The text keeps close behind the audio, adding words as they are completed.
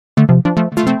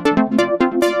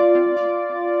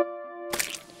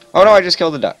Oh no, I just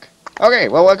killed a duck. Okay,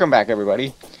 well, welcome back,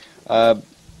 everybody.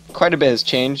 Quite a bit has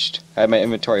changed. I have my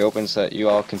inventory open so that you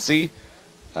all can see.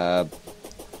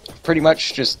 Pretty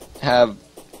much just we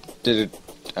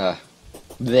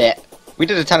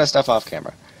did a ton of stuff off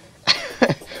camera.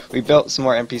 We built some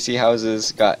more NPC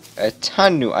houses, got a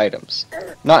ton new items.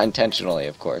 Not intentionally,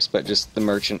 of course, but just the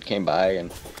merchant came by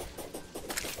and...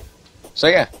 So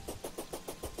yeah.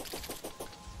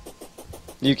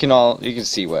 You can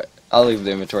see what... I'll leave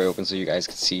the inventory open so you guys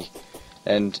can see.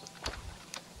 And...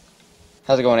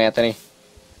 How's it going, Anthony?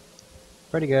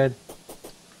 Pretty good.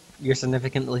 You're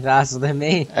significantly faster than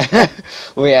me.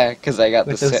 Well, yeah, because I got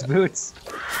with those boots.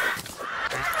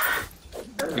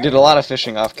 We did a lot of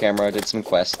fishing off camera, did some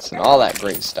quests, and all that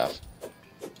great stuff.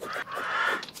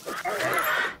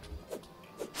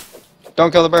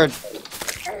 Don't kill the bird.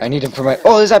 I need him for my...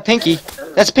 Oh, there's that Pinky!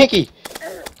 That's Pinky!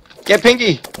 Get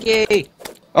Pinky! Yay!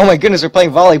 Oh my goodness, we're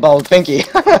playing volleyball with Pinky!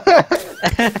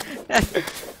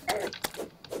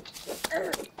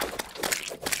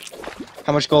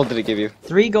 How much gold did it give you?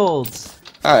 3 golds.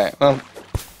 Alright, well...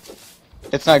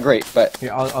 It's not great, but...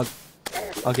 Here,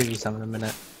 I'll give you some in a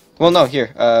minute. Well, no,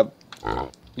 here,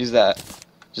 use that.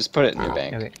 Just put it in your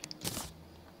bank. Okay.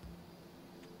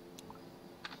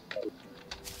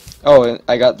 Oh, and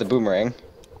I got the boomerang.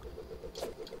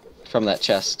 From that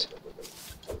chest.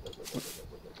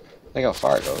 Look how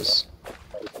far it goes.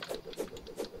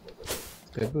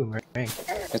 Good boomerang.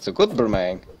 It's a good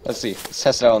boomerang. Let's see. Let's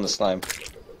test it out on the slime.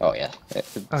 Oh, yeah.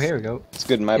 Oh, here we go. It's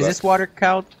good in my book. Is this water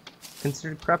cow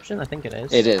considered corruption? I think it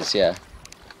is. It is, yeah.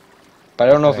 But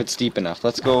I don't know if it's deep enough.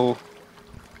 Let's go...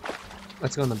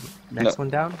 Let's go on the next one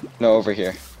down? No, over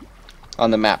here. On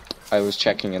the map. I was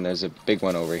checking and there's a big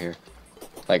one over here.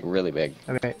 Like, really big.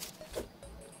 Okay.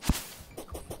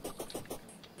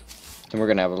 And we're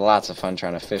gonna have lots of fun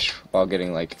trying to fish while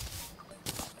getting, like,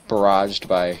 barraged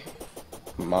by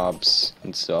mobs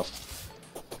and stuff.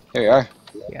 Here we are.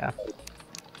 Yeah.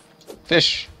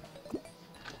 Fish!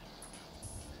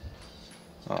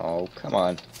 Oh, come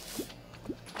on.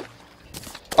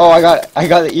 Oh, I got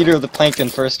the eater of the plankton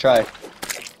first try.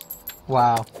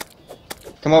 Wow.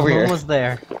 Come over here. Almost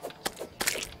there.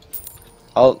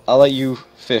 I'll let you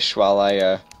fish while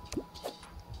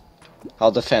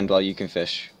I'll defend while you can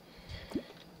fish.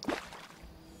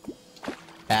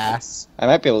 Bass. I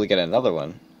might be able to get another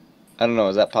one. I don't know,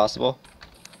 is that possible?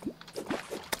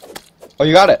 Oh,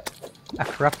 you got it!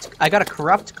 I got a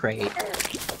corrupt crate.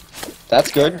 That's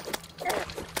good.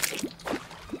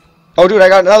 Oh, dude, I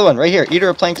got another one right here. Eater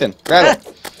of plankton. Grab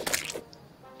it.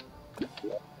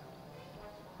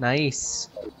 Nice.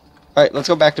 Alright, let's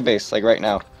go back to base, like right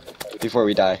now. Before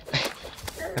we die.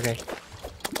 Okay.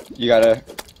 You got a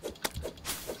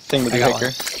thing with your got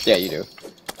hiker? Yeah, you do.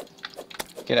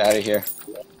 Get out of here.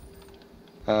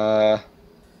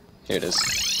 Here it is.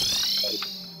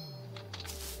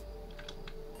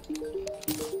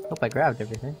 Hope I grabbed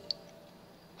everything.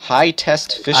 High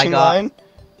test fishing line?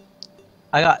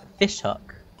 I got fish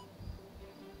hook.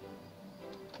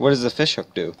 What does the fish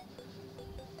hook do?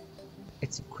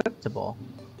 It's equipable.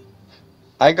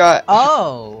 I got...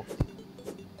 Oh!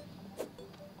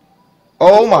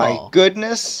 Oh my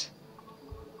goodness!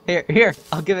 Here,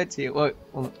 I'll give it to you. Wait,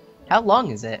 how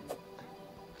long is it?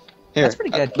 Here. That's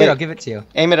pretty good. Here, I'll give it to you.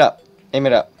 Aim it up. Aim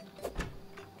it up.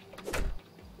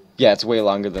 Yeah, it's way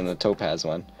longer than the topaz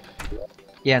one.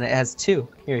 Yeah, and it has 2.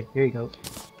 Here you go.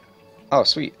 Oh,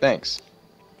 sweet. Thanks.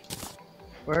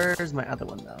 Where's my other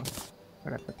one, though?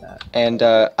 Where'd I put that? And,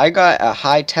 I got a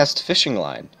high test fishing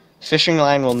line. Fishing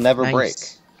line will never break.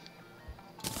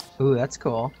 Ooh, that's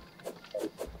cool.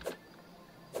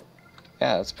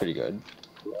 Yeah, that's pretty good.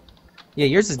 Yeah,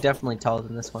 yours is definitely taller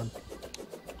than this one.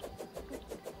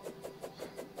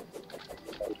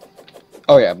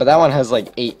 Oh yeah, but that one has like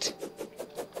 8.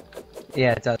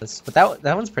 Yeah, it does. But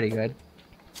that one's pretty good.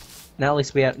 Now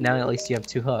at least you have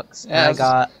 2 hooks. Yeah, and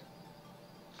I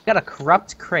got a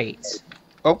corrupt crate.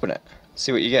 Open it.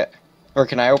 See what you get. Or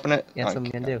can I open it? Yeah, that's what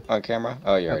I'm gonna do. On camera?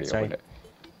 Oh, you already opened it.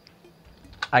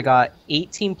 I got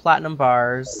 18 platinum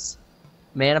bars,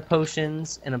 mana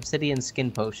potions, and obsidian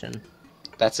skin potion.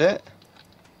 That's it?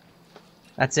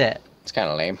 That's it. It's kind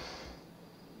of lame.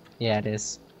 Yeah, it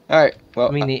is. Alright, well...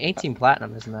 I mean, the 18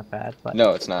 platinum isn't that bad, but...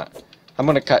 No, it's not. I'm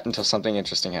gonna cut until something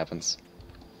interesting happens.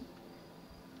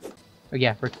 Oh,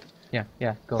 yeah,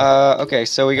 yeah, go. Okay,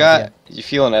 so we got... You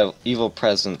feel an evil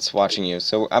presence watching you,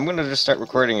 so I'm gonna just start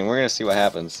recording and we're gonna see what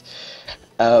happens.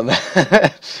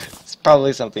 It's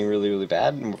probably something really, really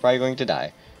bad, and we're probably going to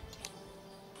die.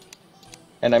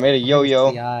 And I made a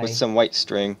yo-yo with some white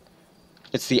string.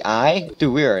 It's the eye?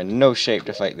 Dude, we are in no shape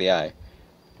to fight the eye.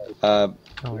 No,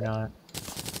 we're not.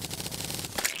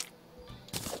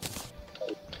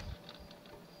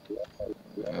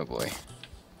 Oh boy.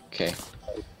 Okay.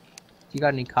 You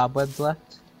got any cobwebs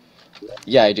left?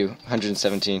 Yeah, I do.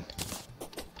 117.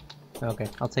 Okay,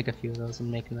 I'll take a few of those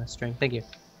and make a string. Thank you.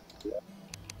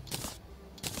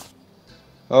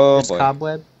 Oh Just boy.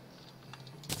 cobweb.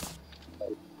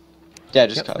 Yeah,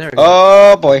 just Yep, cobweb. there we go.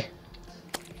 Oh boy.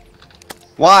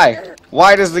 Why?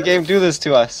 Why does the game do this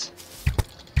to us?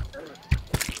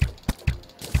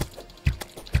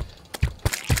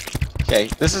 Okay,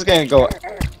 this is gonna go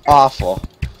awful.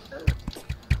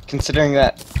 Considering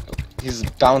that he's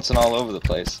bouncing all over the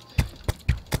place.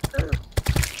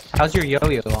 How's your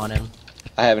yo-yo on him?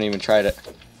 I haven't even tried it.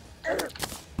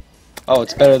 Oh,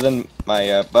 it's better than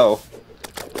my bow.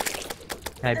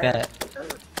 I bet.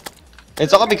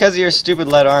 It's all because of your stupid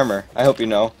lead armor. I hope you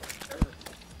know.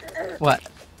 What?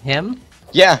 Him?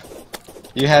 Yeah,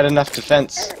 you had enough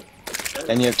defense,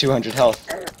 and you have 200 health.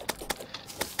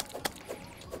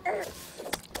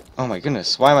 Oh my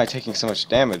goodness, why am I taking so much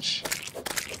damage?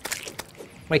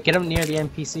 Wait, get him near the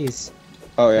NPCs.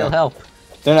 Oh It'll yeah, help.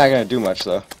 they're not gonna do much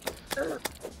though.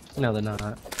 No, they're not,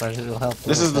 but it'll help.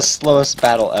 This is the slowest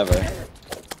battle ever.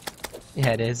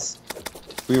 Yeah, it is.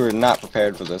 We were not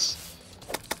prepared for this.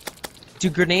 Do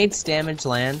grenades damage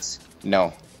lands?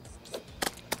 No.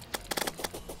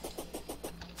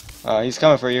 He's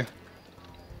coming for you.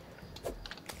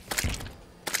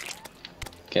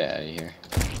 Get out of here.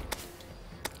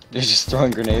 They're just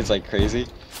throwing grenades like crazy.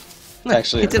 It's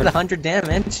actually It did 100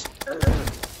 damage.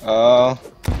 Oh.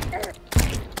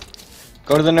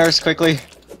 Go to the nurse quickly.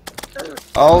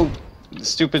 Oh, the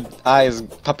stupid eye is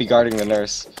puppy guarding the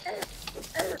nurse.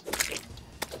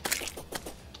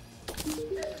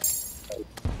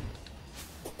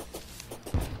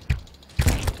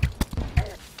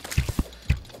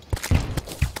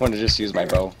 I want to just use my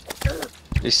bow.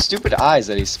 These stupid eyes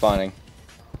that he's spawning.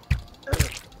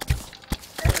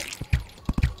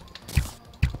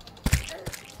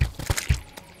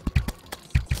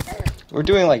 We're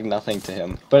doing like nothing to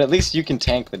him, but at least you can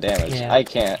tank the damage. Yeah. I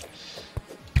can't.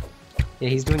 Yeah,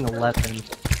 he's doing 11.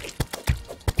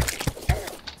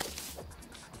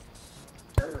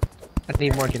 I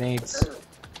need more grenades.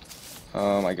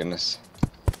 Oh my goodness.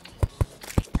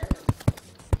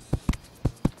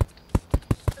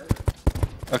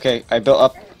 Okay, I built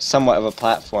up somewhat of a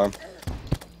platform.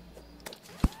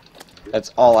 That's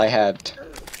all I had.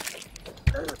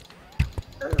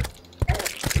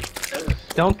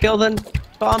 Don't kill the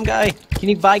bomb guy! Can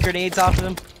you buy grenades off of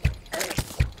him?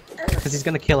 Because he's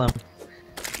gonna kill him.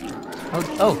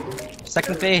 Oh,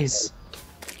 second phase.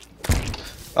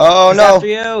 Oh He's no! after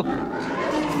you!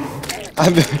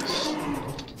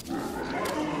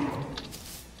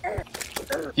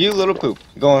 You little poop,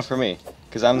 going for me,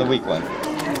 because I'm the weak one.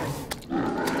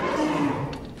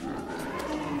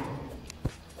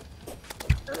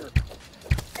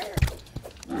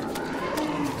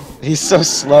 He's so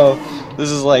slow. This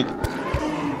is like...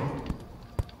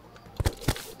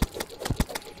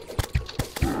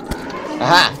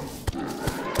 Aha!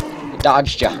 I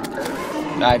dodged ya.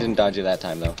 No, I didn't dodge you that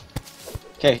time, though.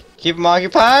 Okay, keep him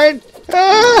occupied!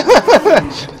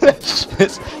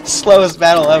 This slowest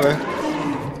battle ever.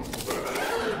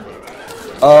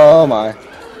 Oh my.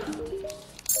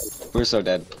 We're so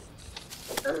dead.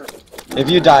 If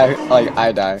you die, like,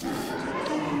 I die.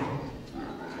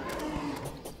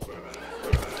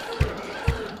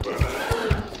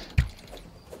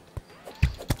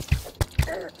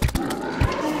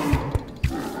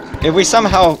 If we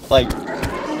somehow, like,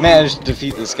 manage to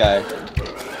defeat this guy,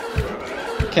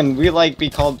 can we, like, be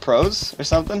called pros or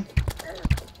something?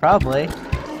 Probably.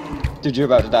 Dude, you're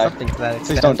about to die. Something to that extent.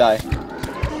 Please don't die.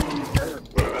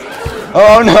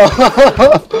 Oh no!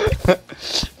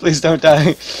 Please don't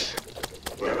die.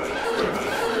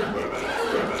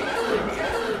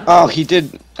 Oh, he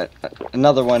did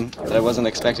another one that I wasn't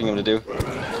expecting him to do.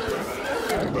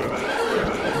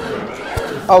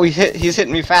 Oh, he's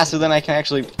hitting me faster than I can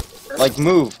actually, like,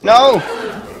 move. No!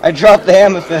 I dropped the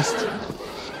amethyst.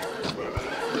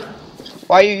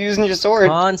 Why are you using your sword?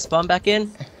 Come on, spawn back in.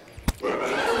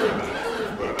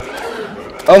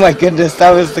 Oh my goodness, that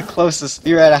was the closest.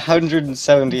 You're at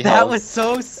 170 health. That was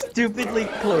so stupidly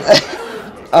close.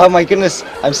 Oh my goodness,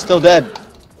 I'm still dead.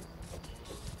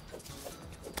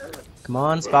 Come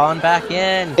on, spawn back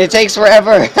in. It takes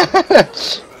forever.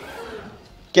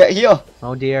 Get heal.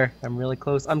 Oh dear, I'm really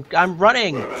close. I'm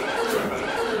running.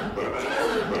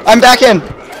 I'm back in.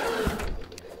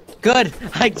 Good.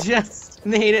 I just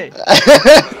made it.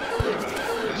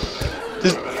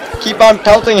 Just keep on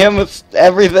pelting him with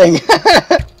everything.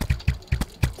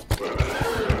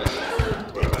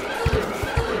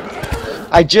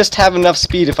 I just have enough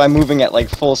speed if I'm moving at like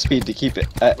full speed to keep it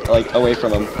like away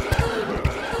from him.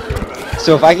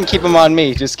 So if I can keep him on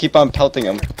me, just keep on pelting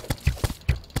him.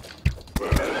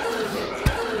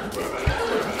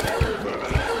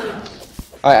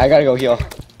 Alright, I gotta go heal.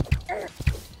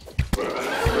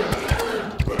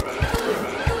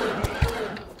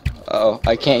 Uh-oh,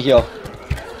 I can't heal.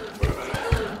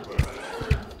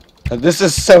 This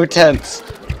is so tense.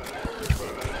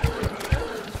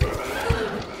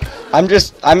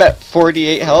 I'm at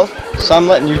 48 health, so I'm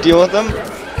letting you deal with them.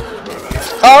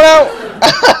 Oh no!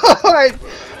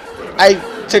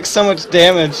 I took so much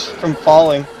damage from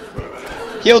falling.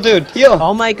 Heal, dude, heal!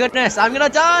 Oh my goodness, I'm gonna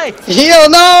die! Heal,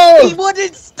 no! He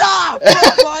wouldn't stop!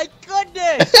 Oh my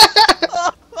goodness!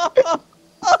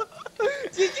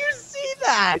 Did you see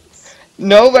that?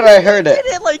 No, but I heard He it.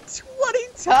 did it like 20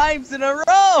 times in a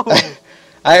row!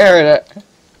 I heard it.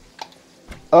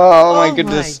 Oh my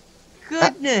goodness. My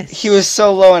goodness! He was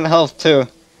so low in health too.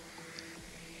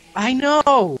 I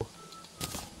know!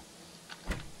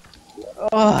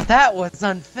 Oh, that was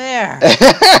unfair!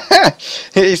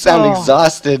 You sound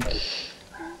exhausted.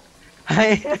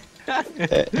 Okay,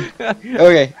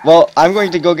 well, I'm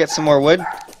going to go get some more wood.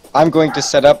 I'm going to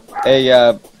set up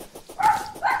a,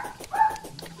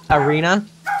 Arena?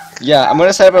 yeah, I'm going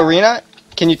to set up an arena.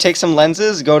 Can you take some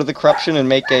lenses, go to the corruption, and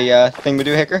make a,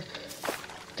 thingamadoo-hicker?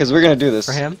 Because we're going to do this.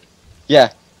 For him?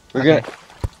 Yeah, we're Okay. gonna...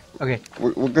 Okay,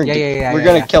 We're gonna, Yeah, we're yeah,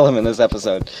 gonna yeah. kill him in this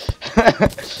episode.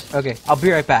 okay, I'll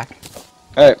be right back.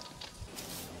 Alright.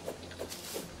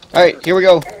 Alright, here we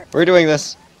go. We're doing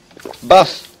this.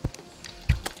 Buff.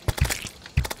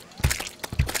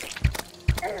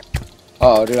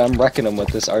 Oh, dude, I'm wrecking him with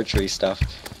this archery stuff.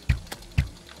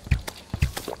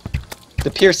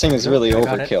 The piercing is really I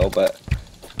got it. overkill, but...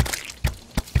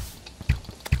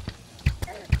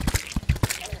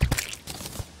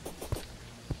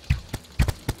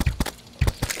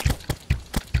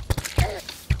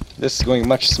 This is going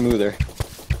much smoother.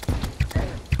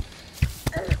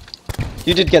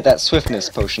 You did get that swiftness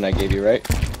potion I gave you, right?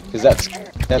 Because that's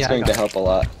Yeah, going to help a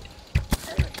lot.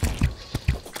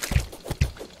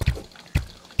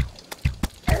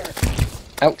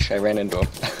 Ouch, I ran into him.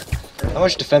 How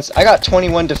much defense? I got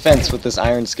 21 defense with this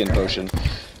iron skin potion.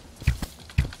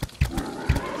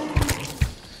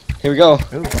 Here we go.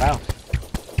 Oh, wow.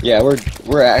 Yeah,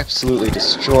 we're absolutely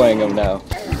destroying him now.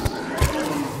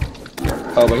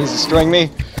 Oh, but he's destroying me.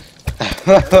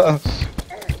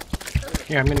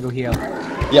 Here, I'm gonna go heal.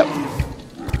 Yep.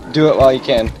 Do it while you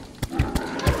can.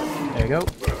 There you go.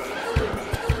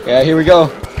 Yeah, here we go.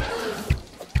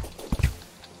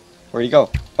 Where'd he go?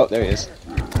 Oh, there he is.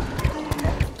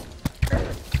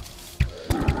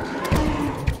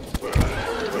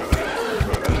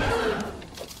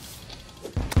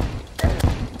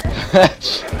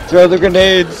 Throw the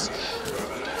grenades!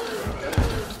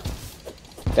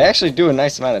 They actually do a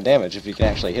nice amount of damage if you can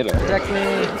actually hit them. Protect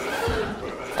me!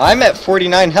 I'm at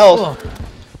 49 health. Oh.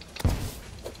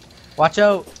 Watch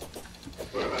out!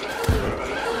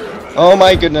 Oh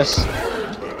my goodness.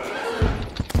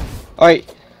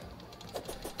 Alright.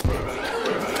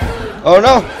 Oh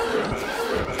no!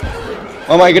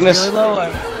 Oh my goodness. Really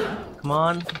low. Come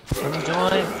on, let me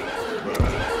join.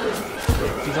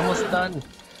 He's almost done.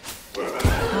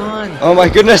 Come on. Oh my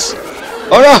goodness!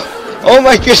 Oh no! Oh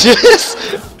my goodness!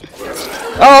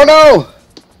 Oh no!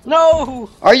 No!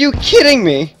 Are you kidding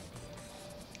me?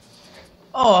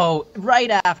 Oh,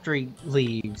 right after he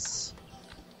leaves.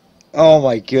 Oh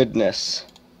my goodness.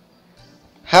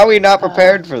 How are we not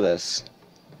prepared for this?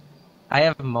 I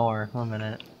have more. 1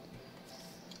 minute.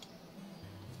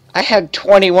 I had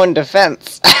 21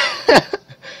 defense.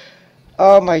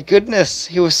 Oh my goodness,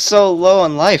 he was so low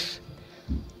on life.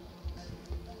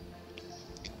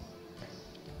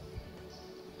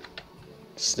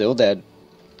 Still dead.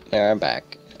 There, I'm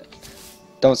back.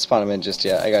 Don't spawn him in just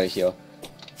yet, I gotta heal.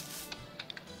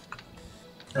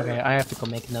 Okay, I have to go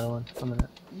make another one. 1 minute.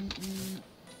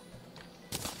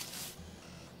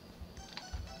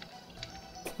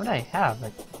 What do I have?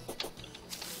 Like,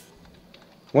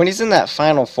 When he's in that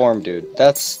final form, dude,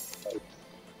 it's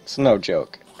no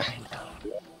joke.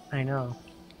 I know.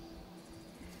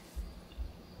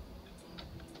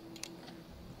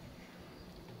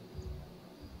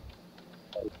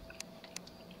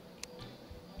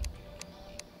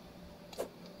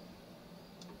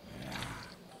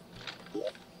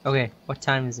 Okay, what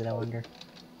time is it, I wonder?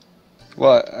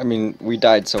 Well, I mean, we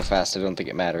died so fast, I don't think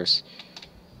it matters.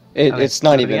 Okay, It's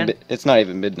not do it even again? it's not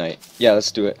even midnight. Yeah,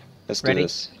 let's do it. Let's Ready? do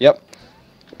this. Yep.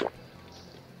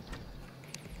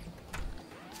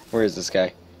 Where is this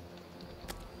guy?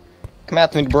 Come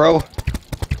at me, bro.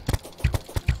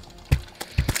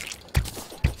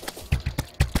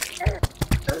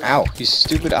 Ow, you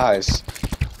stupid eyes.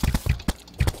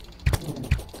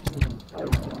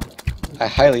 I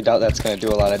highly doubt that's gonna do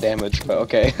a lot of damage, but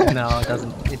okay. No, it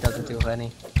doesn't. It doesn't do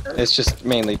any. It's just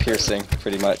mainly piercing,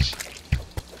 pretty much.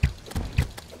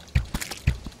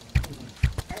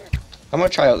 I'm gonna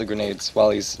try out the grenades while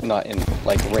he's not in,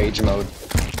 like, rage mode.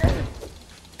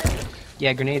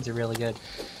 Yeah, grenades are really good.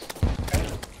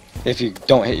 If you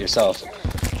don't hit yourself.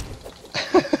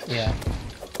 Yeah.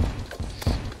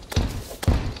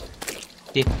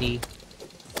 50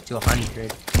 to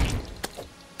 100.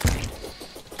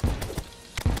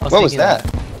 What was that?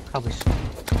 Probably.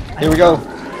 Here we go.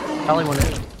 Probably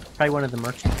one of the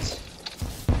merchants.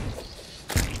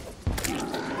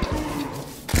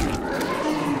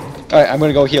 Alright, I'm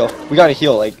gonna go heal. We gotta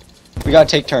heal, like, we gotta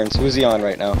take turns. Who's he on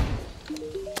right now?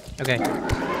 Okay.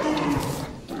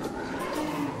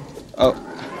 Oh,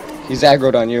 he's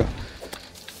aggroed on you.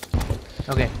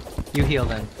 Okay. You heal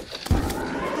then.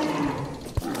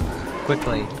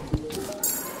 Quickly.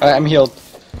 Alright, I'm healed.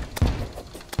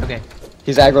 Okay.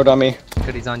 He's aggroed on me.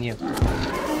 Good, he's on you.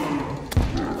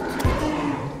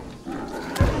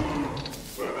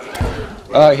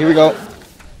 Alright, here we go.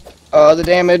 The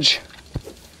damage.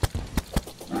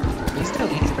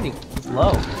 He's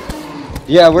low.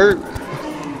 Yeah, we're...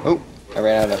 Oh, I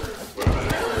ran out of...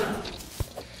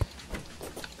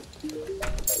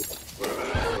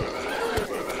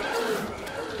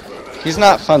 He's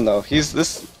not fun, though. He's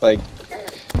this, like...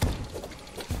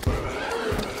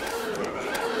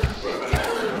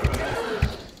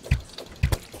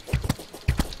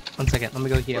 One second, let me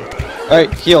go heal.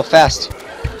 Alright, heal, fast.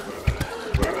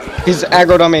 He's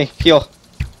aggroed on me. Heal.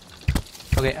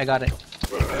 Okay, I got it.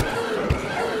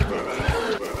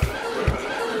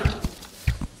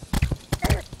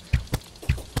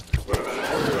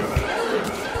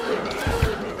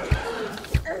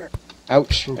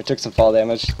 Ouch, I took some fall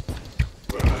damage.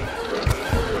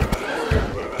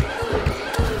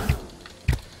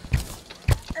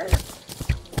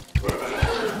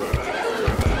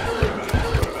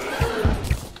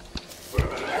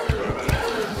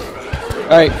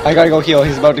 Alright, I gotta go heal.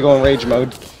 He's about to go in rage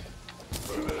mode.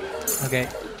 Okay.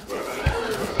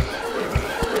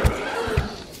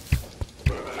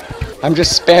 I'm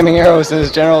just spamming arrows in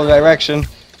his general direction.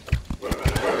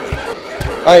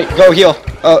 Alright, go heal.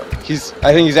 Oh,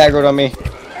 I think he's aggroed on me.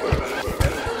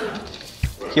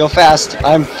 Heal fast.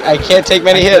 I can't take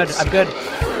many hits. I'm good.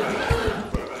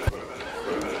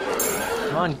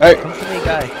 Come on, Alright. come to me,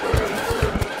 guy.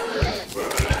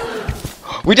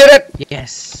 We did it!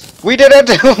 Yes. We did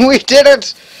it! We did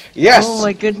it! Yes! Oh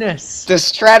my goodness. The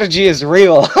strategy is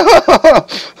real.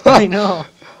 I know.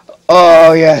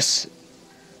 Oh, yes.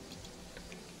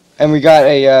 And we got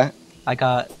a, I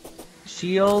got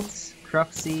shields,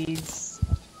 cruff seeds,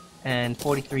 and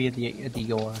 43 of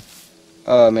the ore.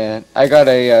 Oh, man. I got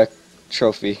a,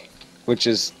 trophy, which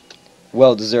is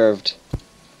well deserved.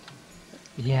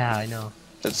 Yeah, I know.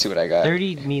 Let's see what I got.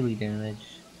 30 melee damage.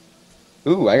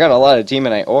 Ooh, I got a lot of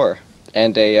Demonite ore.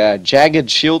 And a,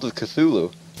 Jagged Shield of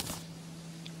Cthulhu.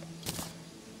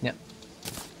 Yep.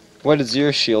 What is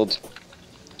your shield?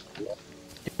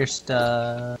 Just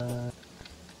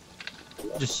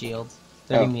shield.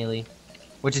 30 melee.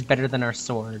 Which is better than our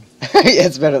sword. Yeah,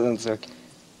 it's better than sword.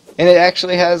 And it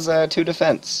actually has, 2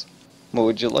 defense. Well,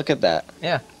 would you look at that?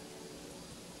 Yeah.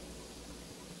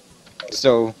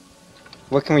 So,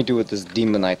 what can we do with this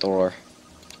Demonite ore?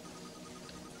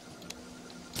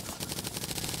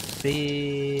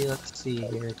 Let's see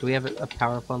here. Do we have a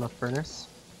powerful enough furnace?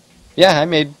 Yeah, I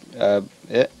made,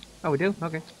 it. Oh, we do?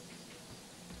 Okay.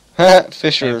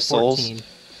 Fisher souls. 14.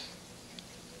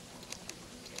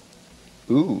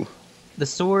 Ooh. The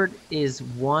sword is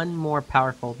 1 more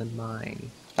powerful than mine.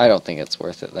 I don't think it's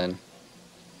worth it then.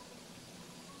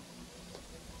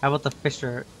 How about the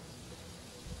fisher?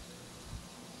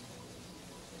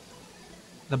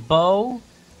 The bow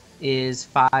is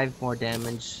 5 more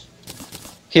damage.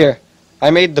 Here, I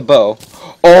made the bow.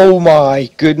 Oh my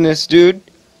goodness, dude.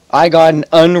 I got an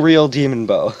unreal demon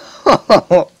bow.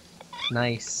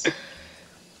 Nice.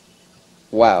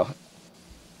 Wow.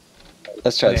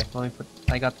 Let's try Okay, this. let me put.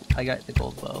 I got the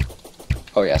gold bow.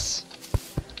 Oh, yes.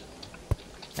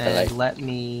 And let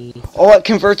me. Oh, it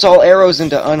converts all arrows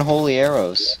into unholy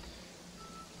arrows.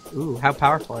 Ooh, how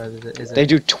powerful is it? They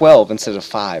do 12 instead of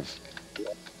 5.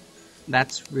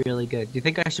 That's really good. Do you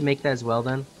think I should make that as well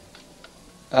then?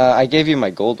 I gave you my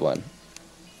gold one.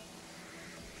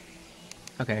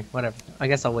 Okay, whatever. I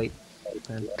guess I'll wait.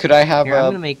 Then. Could I have Here, I'm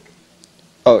gonna make.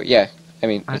 Oh, yeah. I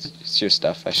mean, it's your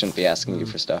stuff. I shouldn't be asking you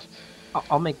for stuff.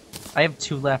 I'll make. I have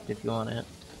 2 left if you want it.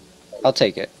 I'll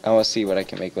take it. I want to see what I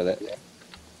can make with it.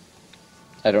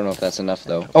 I don't know if that's enough,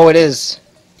 though. Oh, it is!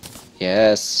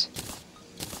 Yes.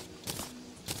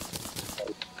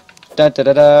 Da da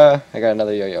da da. I got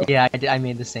another yo-yo. Yeah, I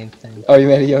made the same thing. Oh, you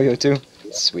made a yo-yo too?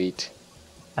 Sweet.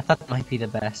 I thought that might be the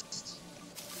best.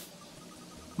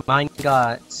 Mine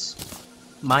got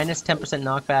minus 10%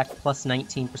 knockback plus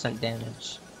 19%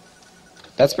 damage.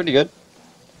 That's pretty good.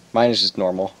 Mine is just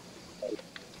normal.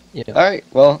 Yeah. Alright,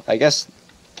 well, I guess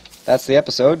that's the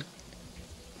episode.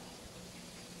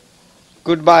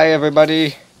 Goodbye,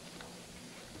 everybody.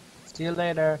 See you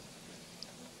later.